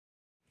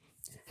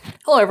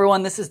Hello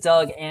everyone, this is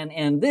Doug, and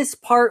in this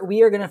part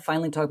we are going to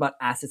finally talk about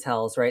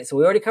acetals, right? So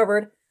we already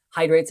covered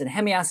hydrates and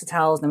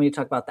hemiacetals, and then we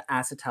talk about the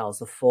acetals,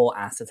 the full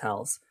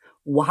acetals.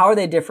 How are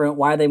they different?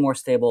 Why are they more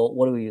stable?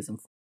 What do we use them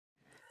for?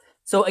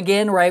 So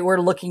again, right,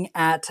 we're looking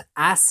at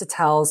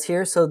acetals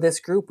here. So this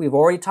group, we've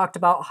already talked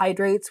about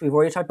hydrates, we've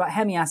already talked about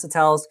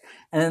hemiacetals,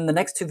 and then the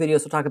next two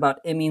videos we'll talk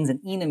about imines and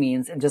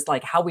enamines and just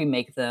like how we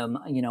make them,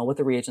 what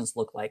the reagents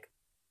look like.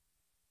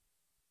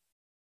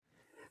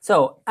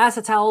 So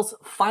acetals,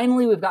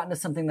 finally we've gotten to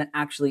something that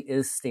actually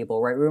is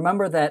stable, right?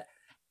 Remember that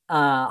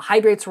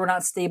hydrates were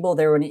not stable,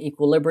 they were in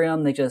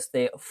equilibrium, they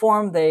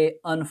form, they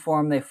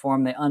unform, they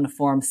form, they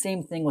unform.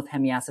 Same thing with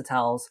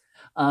hemiacetals.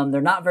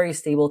 They're not very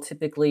stable.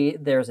 Typically,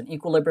 there's an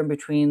equilibrium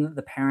between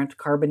the parent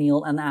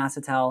carbonyl and the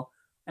acetal,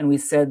 and we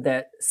said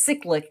that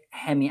cyclic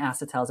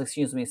hemiacetals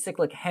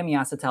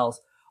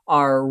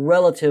are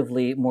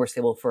relatively more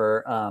stable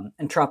for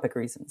entropic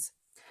reasons.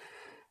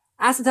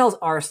 Acetals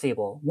are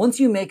stable. Once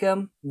you make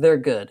them, they're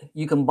good.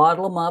 You can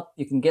bottle them up.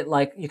 You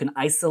can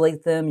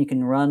isolate them. You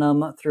can run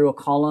them through a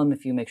column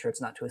if you make sure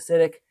it's not too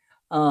acidic.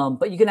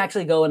 But you can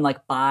actually go and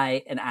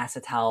buy an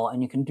acetal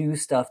and you can do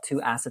stuff to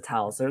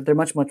acetals. They're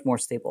much, much more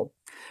stable,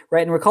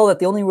 right? And recall that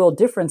the only real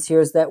difference here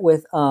is that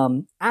with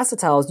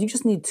acetals, you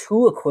just need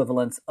two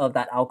equivalents of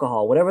that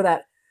alcohol, whatever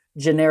that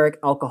generic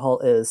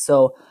alcohol is.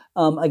 So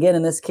again,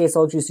 in this case,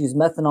 I'll just use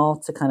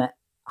methanol to kind of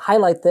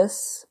highlight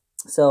this.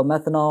 So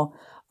methanol,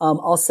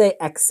 I'll say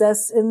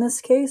excess in this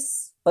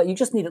case, but you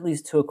just need at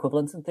least two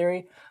equivalents in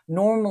theory.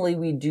 Normally,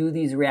 we do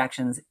these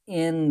reactions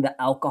in the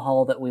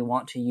alcohol that we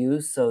want to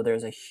use, so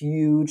there's a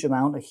huge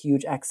amount, a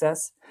huge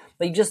excess.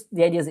 But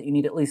the idea is that you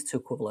need at least two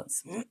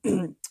equivalents.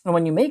 And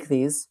when you make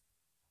these,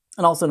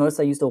 and also notice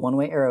I used a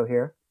one-way arrow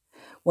here.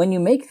 When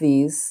you make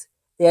these,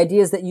 the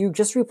idea is that you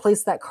just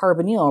replace that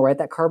carbonyl, right?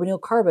 That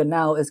carbonyl carbon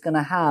now is going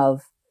to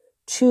have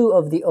two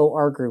of the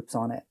OR groups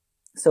on it.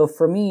 So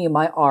for me,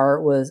 my R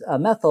was a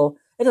methyl.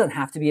 It doesn't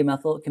have to be a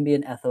methyl. It can be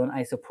an ethyl, an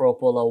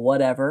isopropyl, or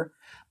whatever.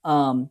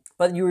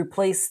 But you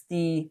replace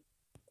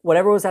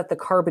whatever was at the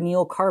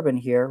carbonyl carbon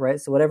here, right?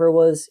 So whatever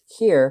was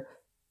here,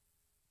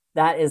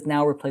 that is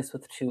now replaced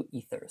with two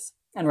ethers.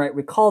 And right,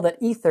 recall that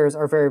ethers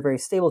are very, very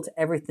stable to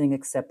everything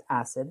except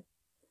acid.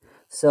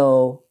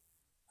 So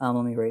let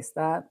me erase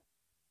that.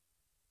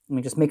 Let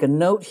me just make a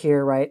note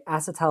here, right?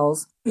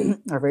 Acetals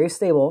are very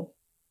stable.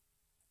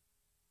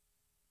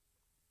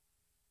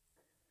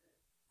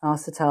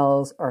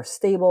 Acetals are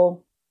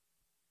stable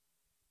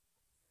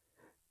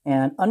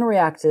and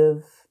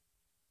unreactive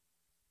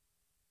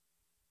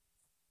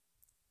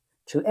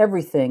to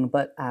everything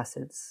but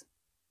acids.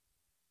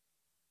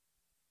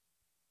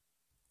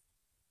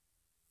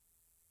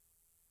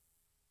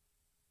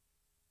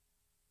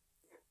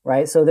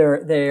 Right, so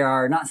they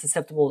are not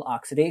susceptible to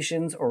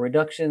oxidations or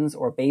reductions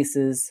or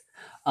bases.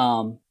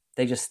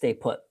 They just stay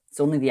put.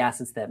 It's only the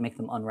acids that make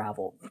them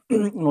unravel.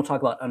 And we'll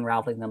talk about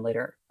unraveling them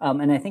later.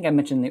 And I think I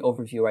mentioned in the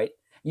overview, right?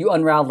 You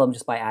unravel them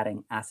just by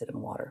adding acid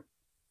and water.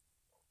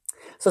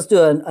 So let's do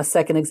a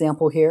second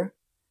example here.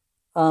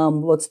 Let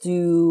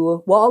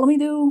me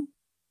do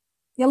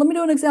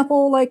an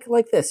example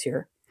like this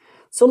here.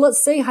 So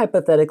let's say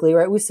hypothetically,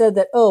 right? We said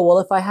that,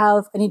 if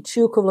I need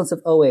two equivalents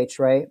of OH,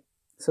 right?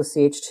 So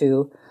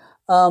CH2,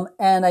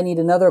 and I need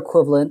another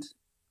equivalent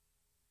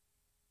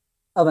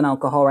of an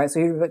alcohol, right? So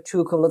here we've got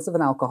two equivalents of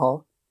an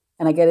alcohol.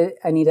 And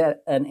I need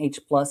an H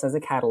plus as a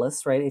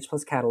catalyst, right? H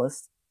plus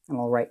catalyst, and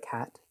I'll write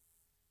cat.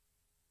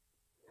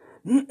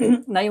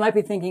 Now you might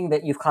be thinking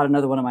that you've caught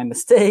another one of my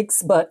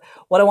mistakes, but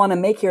what I want to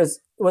make here is,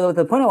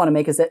 the point I want to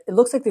make is that it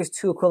looks like there's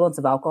two equivalents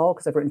of alcohol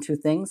because I've written two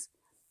things.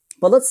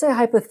 But let's say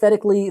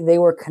hypothetically they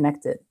were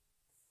connected,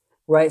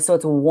 right? So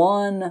it's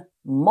one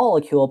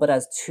molecule, but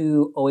has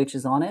two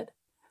OHs on it.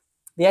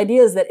 The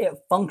idea is that it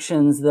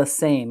functions the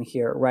same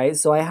here, right?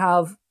 So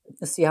let's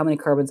see how many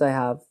carbons I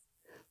have.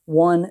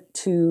 1,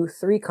 2,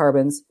 3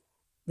 carbons.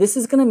 This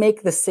is going to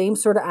make the same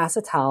sort of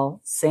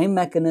acetal, same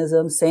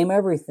mechanism, same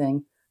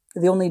everything.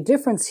 The only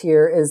difference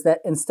here is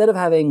that instead of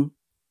having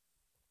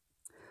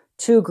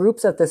two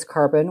groups at this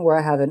carbon, where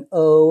I have an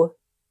OCH2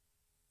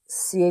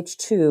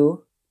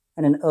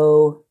 and an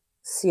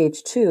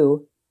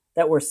OCH2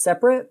 that were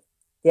separate,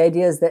 the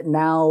idea is that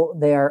now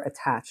they are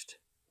attached.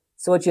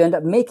 So what you end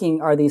up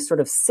making are these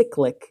sort of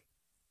cyclic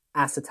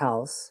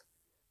acetals.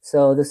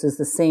 So this is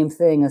the same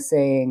thing as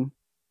saying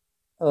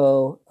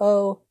O,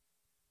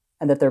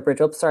 and that they're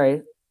bridge. Oops,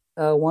 sorry.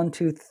 1,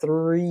 2,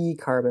 3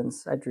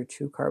 carbons. I drew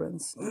 2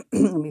 carbons.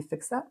 Let me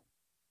fix that.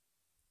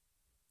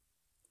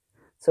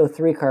 So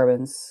 3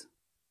 carbons,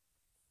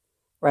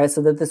 right?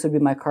 So that this would be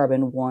my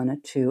carbon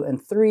 1, 2,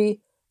 and 3.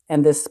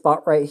 And this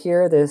spot right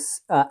here, this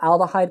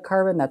aldehyde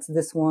carbon, that's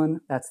this one,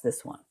 that's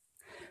this one.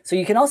 So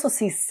you can also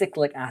see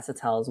cyclic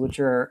acetals, which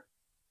are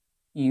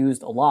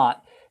used a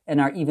lot and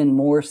are even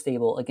more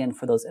stable, again,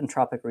 for those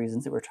entropic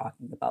reasons that we were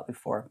talking about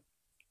before.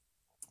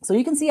 So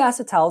you can see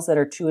acetals that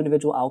are two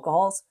individual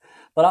alcohols,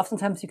 but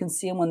oftentimes you can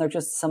see them when they're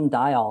just some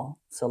diol.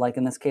 So like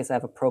in this case, I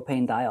have a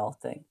propane diol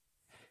thing.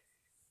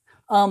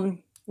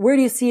 Where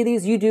do you see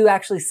these? You do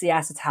actually see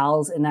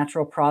acetals in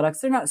natural products.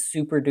 They're not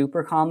super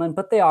duper common,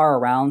 but they are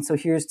around. So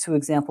here's two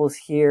examples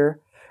here,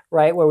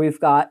 right, where we've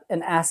got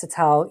an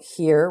acetal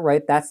here,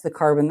 right? That's the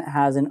carbon that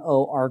has an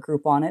OR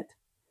group on it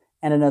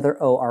and another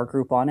OR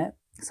group on it.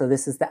 So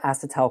this is the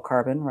acetal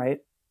carbon, right?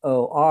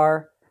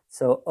 OR,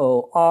 so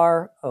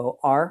OR,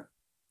 OR.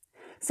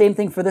 Same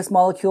thing for this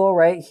molecule,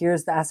 right?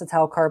 Here's the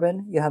acetal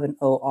carbon. You have an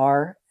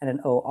OR and an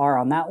OR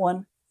on that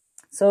one.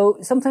 So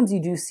sometimes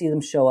you do see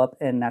them show up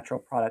in natural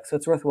products, so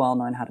it's worthwhile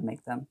knowing how to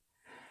make them.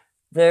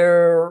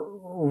 Their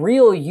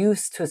real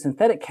use to a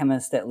synthetic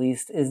chemist, at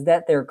least, is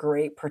that they're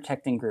great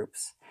protecting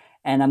groups.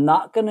 And I'm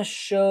not going to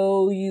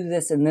show you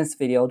this in this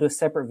video, I'll do a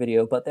separate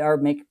video, but they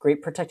make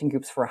great protecting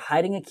groups for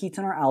hiding a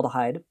ketone or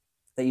aldehyde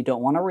that you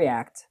don't want to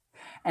react.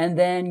 And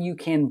then you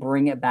can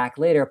bring it back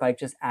later by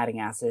just adding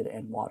acid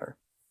and water.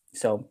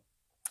 So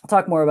I'll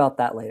talk more about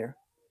that later.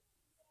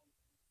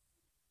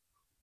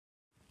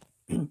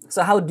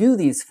 So how do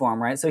these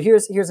form, right? So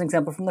here's an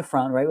example from the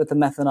front, right, with the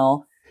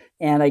methanol,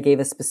 and I gave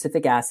a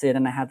specific acid,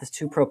 and I have this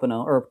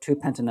 2-propanone or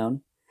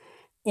 2-pentanone.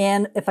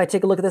 And if I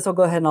take a look at this, I'll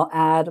go ahead and I'll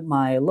add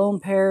my lone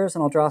pairs,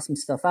 and I'll draw some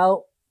stuff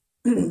out.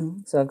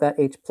 So I've got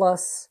H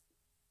plus,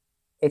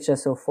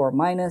 HSO4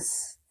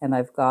 minus, and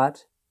I've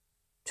got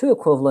 2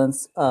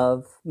 equivalents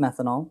of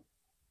methanol.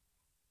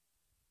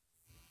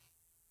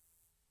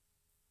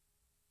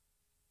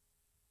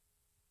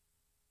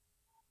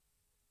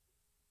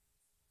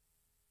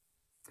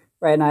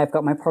 Right, and I've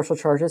got my partial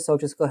charges, so I'll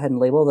just go ahead and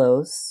label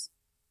those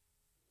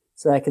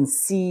so that I can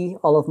see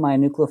all of my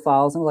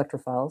nucleophiles and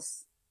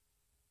electrophiles.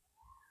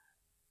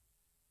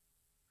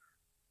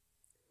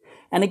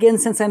 And again,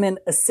 since I'm in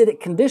acidic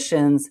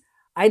conditions,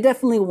 I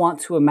definitely want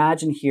to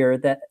imagine here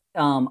that,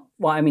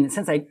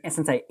 since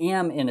I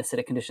am in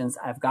acidic conditions,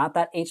 I've got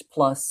that H+.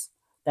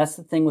 That's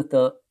the thing with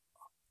the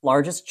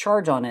largest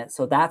charge on it,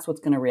 so that's what's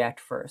going to react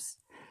first.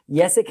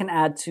 Yes, it can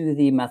add to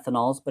the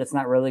methanols, but it's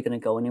not really going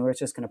to go anywhere. It's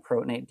just going to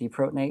protonate,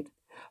 deprotonate.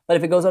 But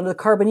if it goes onto the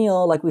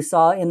carbonyl, like we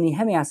saw in the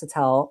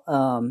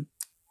hemiacetal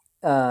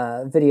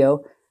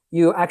video,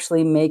 you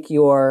actually make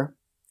your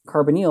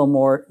carbonyl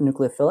more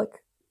nucleophilic.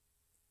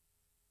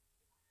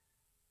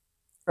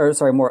 Or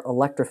sorry, more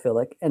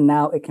electrophilic. And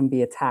now it can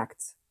be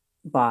attacked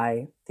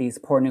by these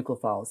poor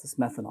nucleophiles, this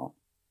methanol.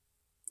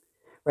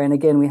 Right, and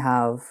again, we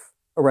have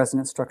a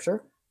resonance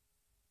structure.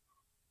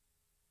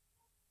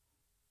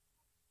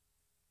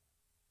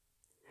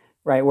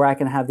 Right, where I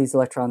can have these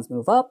electrons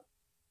move up,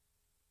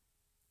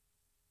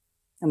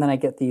 and then I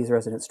get these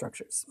resonance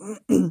structures.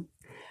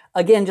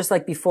 Again, just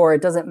like before,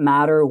 it doesn't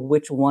matter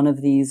which one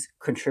of these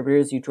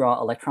contributors you draw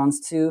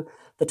electrons to.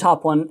 The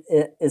top one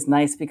is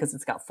nice because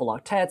it's got full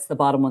octets. The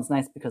bottom one's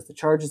nice because the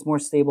charge is more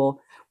stable.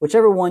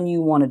 Whichever one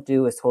you want to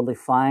do is totally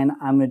fine.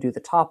 I'm going to do the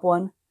top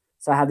one.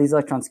 So I have these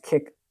electrons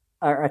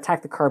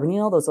attack the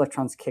carbonyl. Those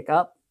electrons kick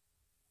up.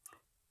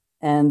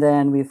 And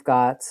then we've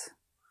got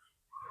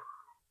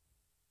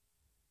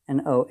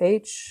an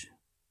OH.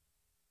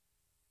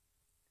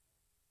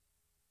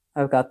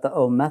 I've got the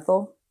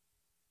O-methyl.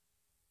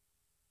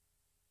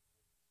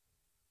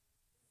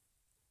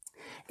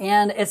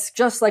 And it's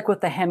just like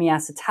with the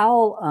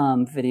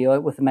hemiacetal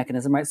video with the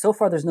mechanism, right? So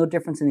far, there's no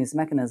difference in these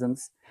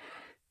mechanisms.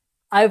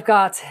 I've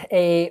got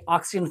a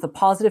oxygen with a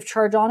positive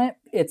charge on it.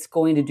 It's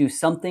going to do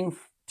something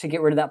to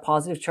get rid of that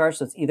positive charge.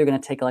 So it's either going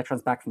to take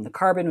electrons back from the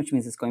carbon, which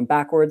means it's going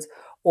backwards,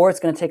 or it's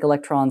going to take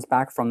electrons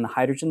back from the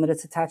hydrogen that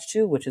it's attached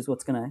to, which is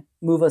what's going to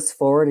move us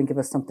forward and give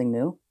us something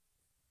new.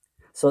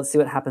 So let's see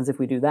what happens if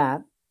we do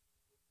that.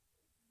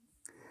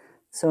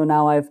 So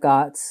now I've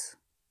got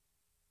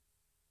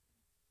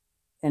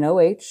an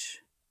OH,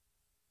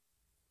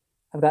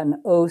 I've got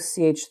an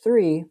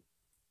OCH3,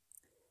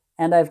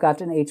 and I've got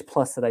an H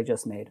plus that I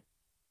just made.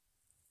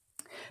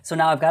 So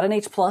now I've got an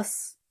H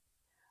plus,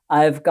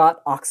 I've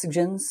got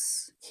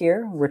oxygens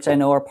here, which I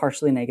know are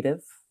partially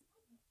negative.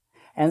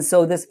 And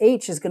so this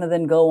H is going to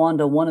then go on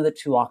to one of the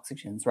 2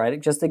 oxygens,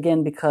 right? Just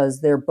again,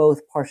 because they're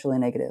both partially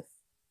negative.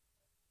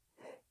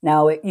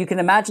 Now, you can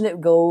imagine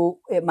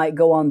it might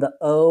go on the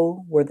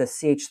O where the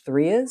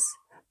CH3 is.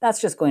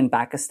 That's just going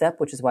back a step,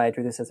 which is why I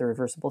drew this as a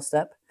reversible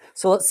step.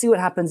 So let's see what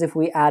happens if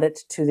we add it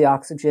to the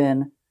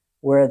oxygen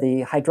where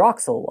the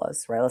hydroxyl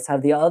was, right? Let's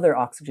have the other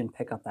oxygen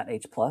pick up that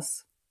H+.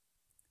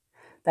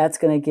 That's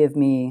going to give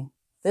me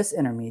this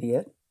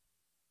intermediate.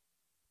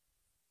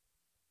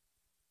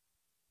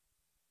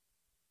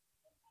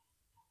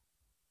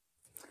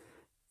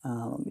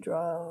 Let me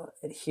draw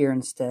it here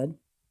instead.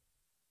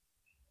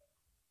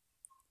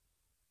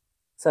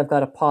 So I've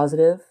got a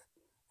positive,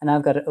 and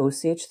I've got an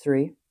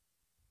OCH3.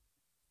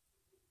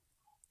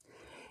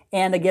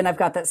 And again, I've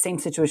got that same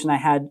situation I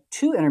had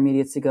 2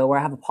 intermediates ago where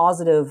I have a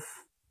positive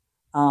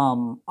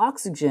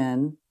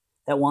oxygen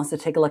that wants to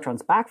take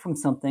electrons back from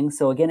something.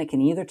 So again, it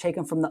can either take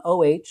them from the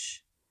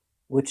OH,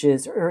 or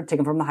take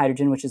them from the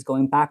hydrogen, which is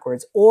going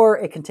backwards, or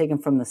it can take them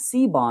from the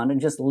C bond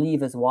and just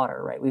leave as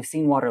water, right? We've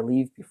seen water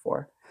leave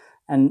before.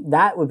 And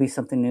that would be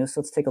something new. So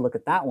let's take a look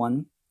at that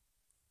one.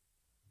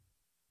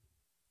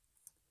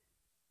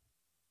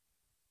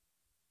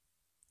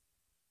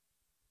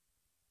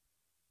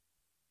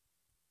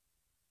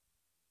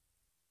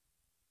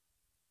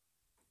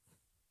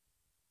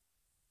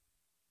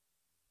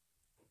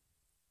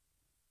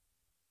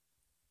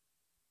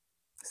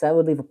 So that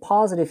would leave a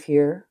positive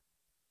here,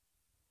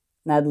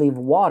 and I'd leave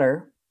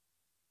water.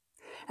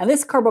 And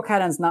this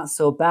carbocation is not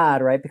so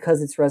bad, right?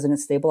 Because it's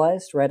resonance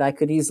stabilized, right? I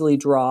could easily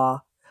draw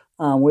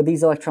where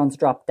these electrons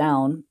drop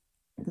down,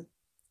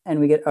 and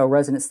we get a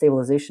resonance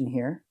stabilization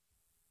here.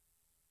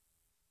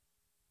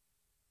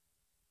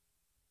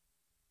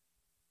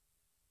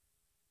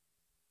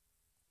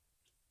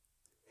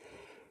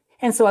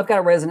 And so I've got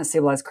a resonance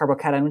stabilized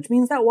carbocation, which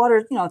means that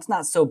water, it's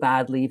not so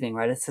bad leaving,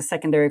 right? It's a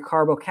secondary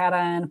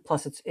carbocation,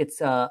 plus it's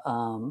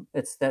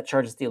that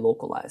charge is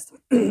delocalized.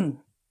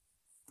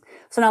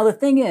 So now the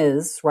thing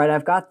is, right,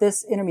 I've got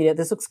this intermediate.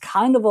 This looks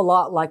kind of a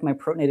lot like my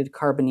protonated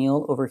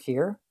carbonyl over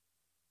here.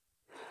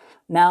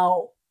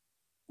 Now,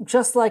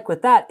 just like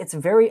with that, it's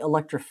very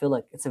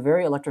electrophilic. It's a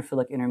very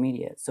electrophilic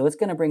intermediate. So it's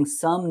going to bring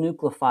some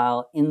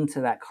nucleophile into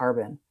that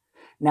carbon.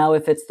 Now,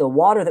 if it's the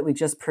water that we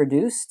just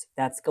produced,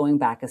 that's going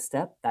back a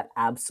step. That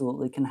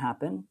absolutely can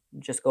happen.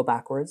 Just go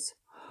backwards.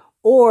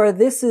 Or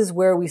this is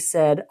where we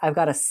said, I've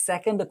got a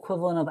second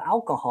equivalent of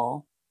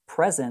alcohol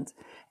present.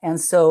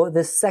 And so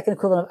this second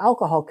equivalent of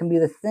alcohol can be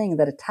the thing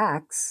that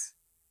attacks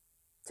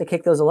to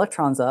kick those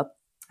electrons up.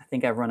 I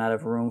think I've run out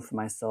of room for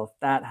myself.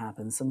 That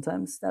happens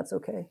sometimes. That's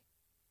okay.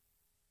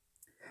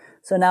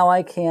 So now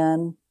I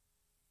can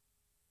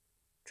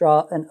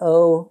draw an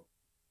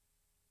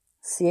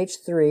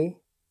OCH3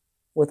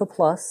 with a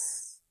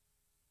plus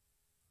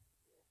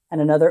and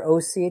another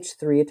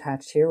OCH3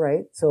 attached here,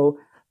 right? So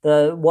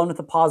the one with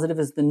the positive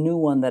is the new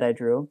one that I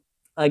drew.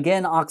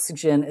 Again,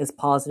 oxygen is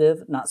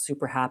positive, not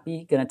super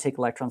happy, going to take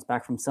electrons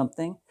back from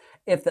something.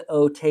 If the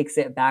O takes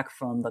it back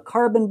from the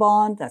carbon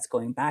bond, that's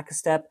going back a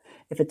step.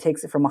 If it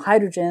takes it from a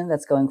hydrogen,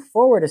 that's going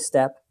forward a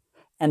step.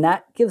 And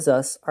that gives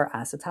us our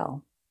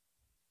acetal.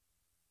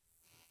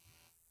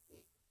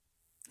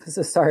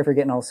 So sorry for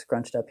getting all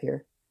scrunched up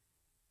here.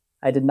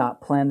 I did not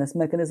plan this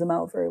mechanism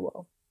out very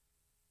well.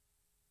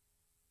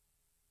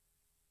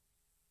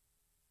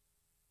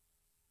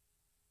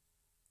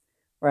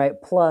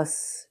 Right,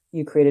 plus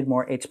you created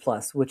more H+,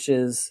 which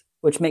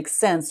makes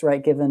sense,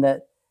 right, given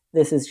that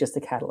this is just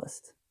a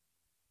catalyst.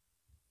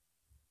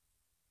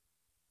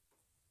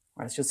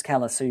 Right, it's just a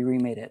catalyst, so you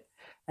remade it.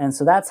 And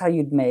so that's how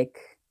you'd make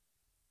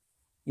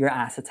your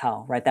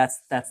acetal, right?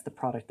 That's the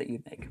product that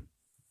you'd make.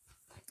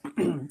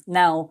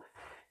 Now,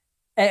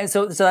 and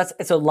so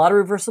it's a lot of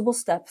reversible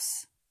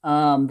steps.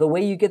 The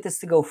way you get this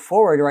to go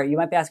forward, right, you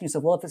might be asking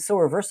yourself, well, if it's so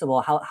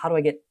reversible, how do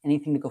I get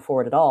anything to go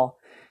forward at all?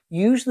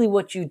 Usually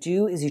what you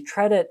do is you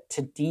try to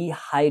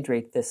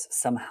dehydrate this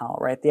somehow,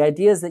 right? The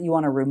idea is that you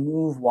want to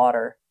remove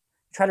water.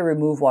 Try to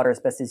remove water as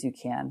best as you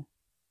can,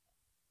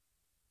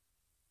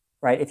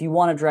 right? If you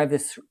want to drive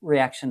this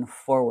reaction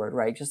forward,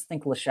 right, just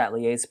think Le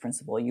Chatelier's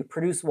principle. You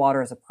produce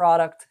water as a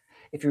product.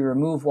 If you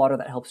remove water,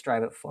 that helps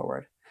drive it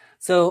forward.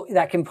 So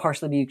that can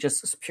partially be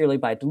just purely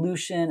by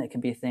dilution. It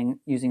can be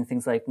using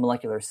things like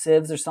molecular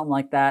sieves or something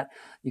like that.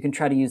 You can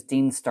try to use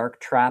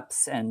Dean-Stark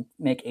traps and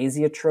make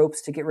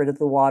azeotropes to get rid of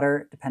the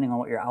water, depending on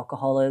what your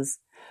alcohol is.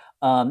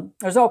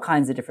 There's all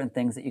kinds of different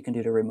things that you can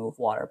do to remove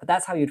water, but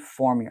that's how you'd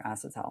form your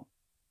acetal.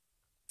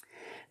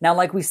 Now,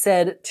 like we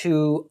said,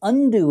 to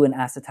undo an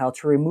acetal,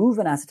 to remove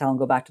an acetal and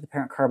go back to the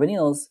parent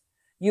carbonyls,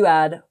 you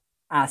add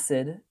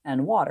acid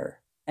and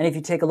water. And if you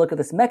take a look at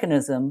this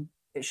mechanism,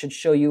 it should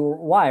show you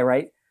why,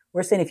 right?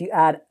 We're saying if you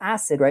add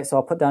acid, right, so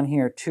I'll put down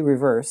here to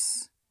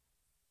reverse,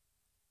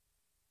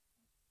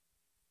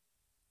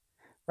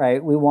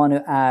 right, we want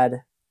to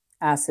add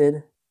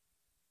acid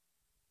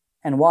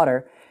and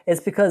water.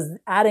 It's because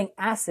adding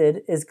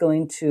acid is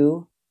going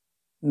to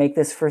make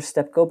this first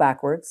step go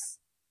backwards.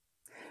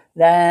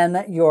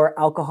 Then your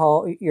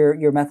alcohol,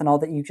 your methanol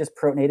that you just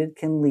protonated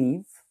can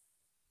leave.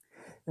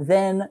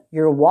 Then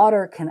your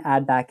water can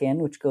add back in,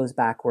 which goes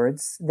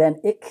backwards. Then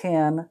it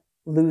can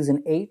lose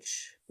an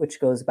H,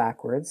 which goes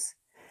backwards.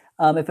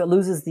 If it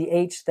loses the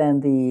H, then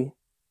the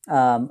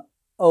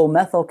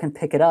O-methyl can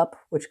pick it up,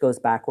 which goes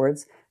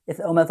backwards. If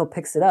the O-methyl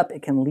picks it up,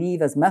 it can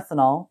leave as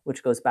methanol,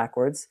 which goes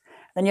backwards.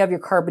 Then you have your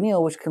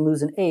carbonyl, which can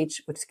lose an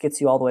H, which gets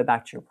you all the way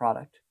back to your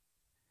product.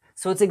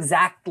 So it's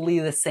exactly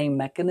the same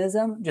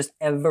mechanism, just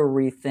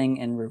everything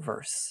in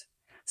reverse.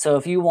 So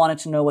if you wanted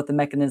to know what the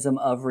mechanism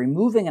of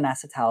removing an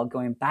acetal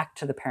going back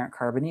to the parent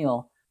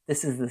carbonyl,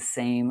 this is the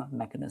same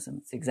mechanism.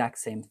 It's the exact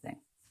same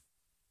thing.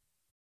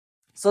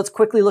 So let's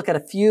quickly look at a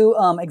few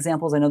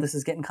examples. I know this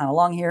is getting kind of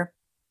long here.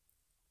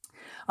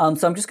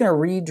 So I'm just going to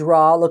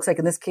redraw. Looks like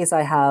in this case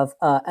I have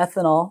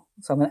ethanol.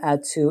 So I'm going to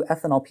add 2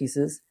 ethanol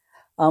pieces.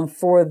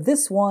 For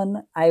this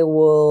one, I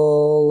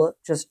will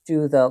just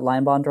do the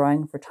line bond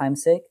drawing for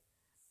time's sake.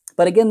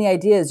 But again, the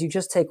idea is you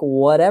just take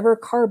whatever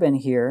carbon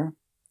here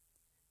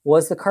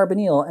was the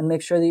carbonyl and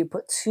make sure that you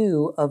put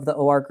 2 of the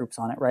OR groups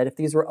on it, right? If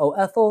these were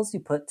O-ethyls, you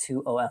put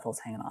 2 O-ethyls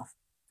hanging off.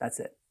 That's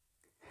it.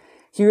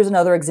 Here's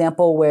another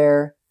example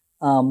where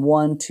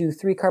 1, 2,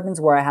 3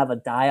 carbons where I have a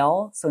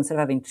diol. So instead of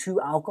having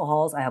 2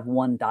 alcohols, I have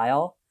 1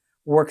 diol.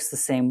 Works the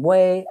same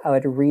way. I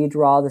would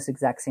redraw this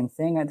exact same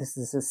thing. This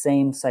is the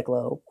same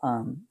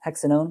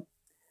cyclohexanone.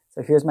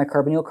 So here's my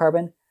carbonyl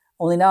carbon.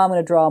 Only now I'm going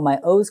to draw my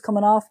O's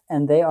coming off,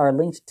 and they are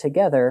linked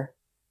together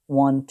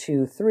 1,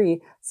 2,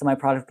 3. So my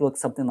product looks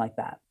something like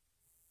that.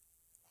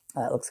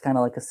 It looks kind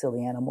of like a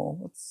silly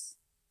animal.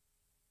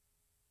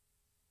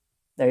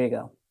 There you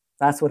go.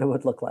 That's what it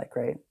would look like,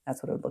 right?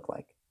 That's what it would look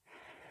like.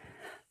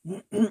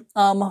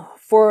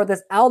 For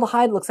this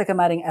aldehyde, looks like I'm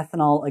adding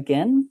ethanol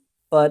again,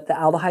 but the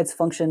aldehydes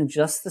function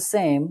just the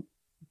same.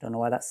 Don't know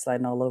why that's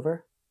sliding all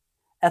over.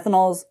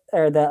 Ethanol is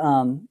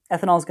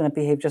going to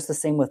behave just the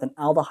same with an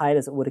aldehyde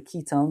as it would a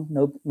ketone.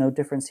 No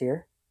difference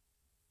here.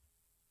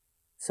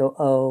 So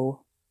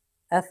O,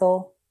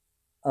 ethyl,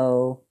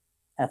 O,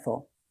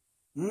 ethyl.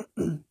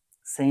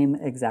 Same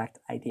exact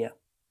idea.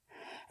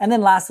 And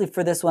then lastly,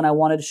 for this one, I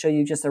wanted to show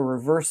you just an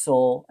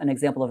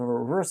example of a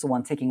reversal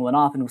one, taking one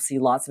off, and we'll see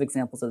lots of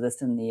examples of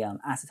this in the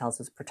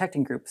acetals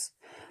protecting groups.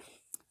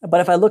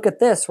 But if I look at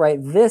this, right,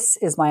 this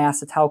is my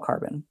acetal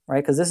carbon,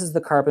 right, because this is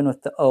the carbon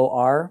with the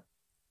OR,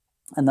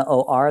 and the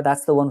OR,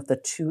 that's the one with the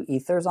 2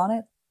 ethers on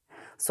it.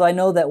 So I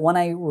know that when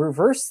I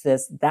reverse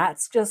this,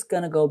 that's just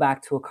going to go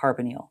back to a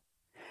carbonyl.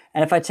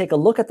 And if I take a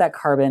look at that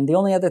carbon, the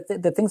only other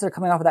the things that are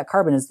coming off of that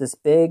carbon is this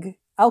big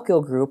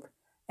alkyl group,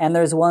 and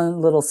there's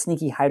one little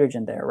sneaky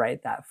hydrogen there,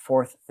 right? That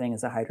 4th thing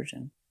is a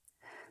hydrogen.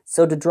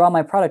 So to draw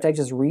my product, I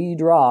just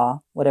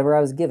redraw whatever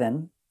I was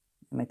given.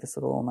 Make this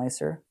a little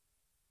nicer.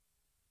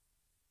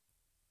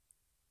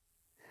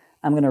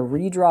 I'm going to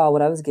redraw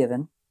what I was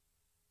given.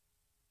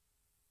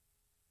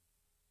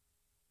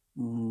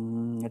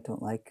 I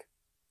don't like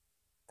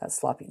that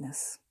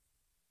sloppiness.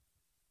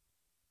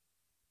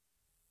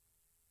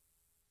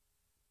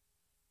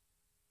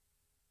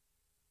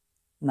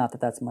 Not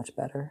that that's much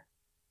better.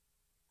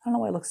 I don't know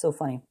why it looks so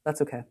funny.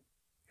 That's okay.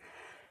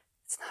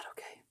 It's not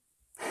okay.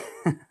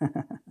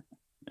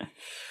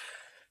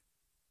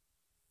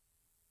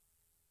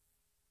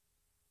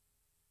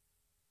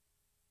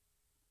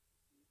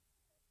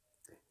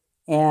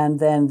 And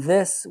then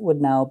this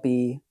would now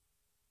be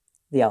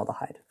the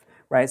aldehyde,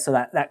 right? So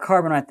that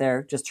carbon right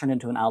there just turned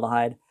into an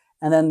aldehyde.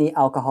 And then the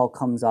alcohol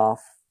comes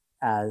off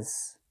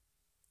as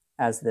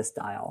this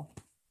diol,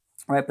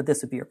 right? But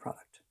this would be your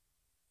product.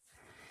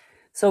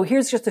 So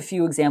here's just a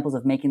few examples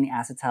of making the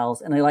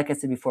acetals. And like I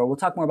said before, we'll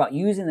talk more about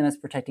using them as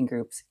protecting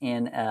groups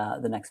in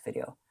the next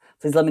video.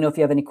 Please let me know if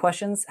you have any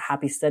questions.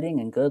 Happy studying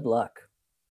and good luck.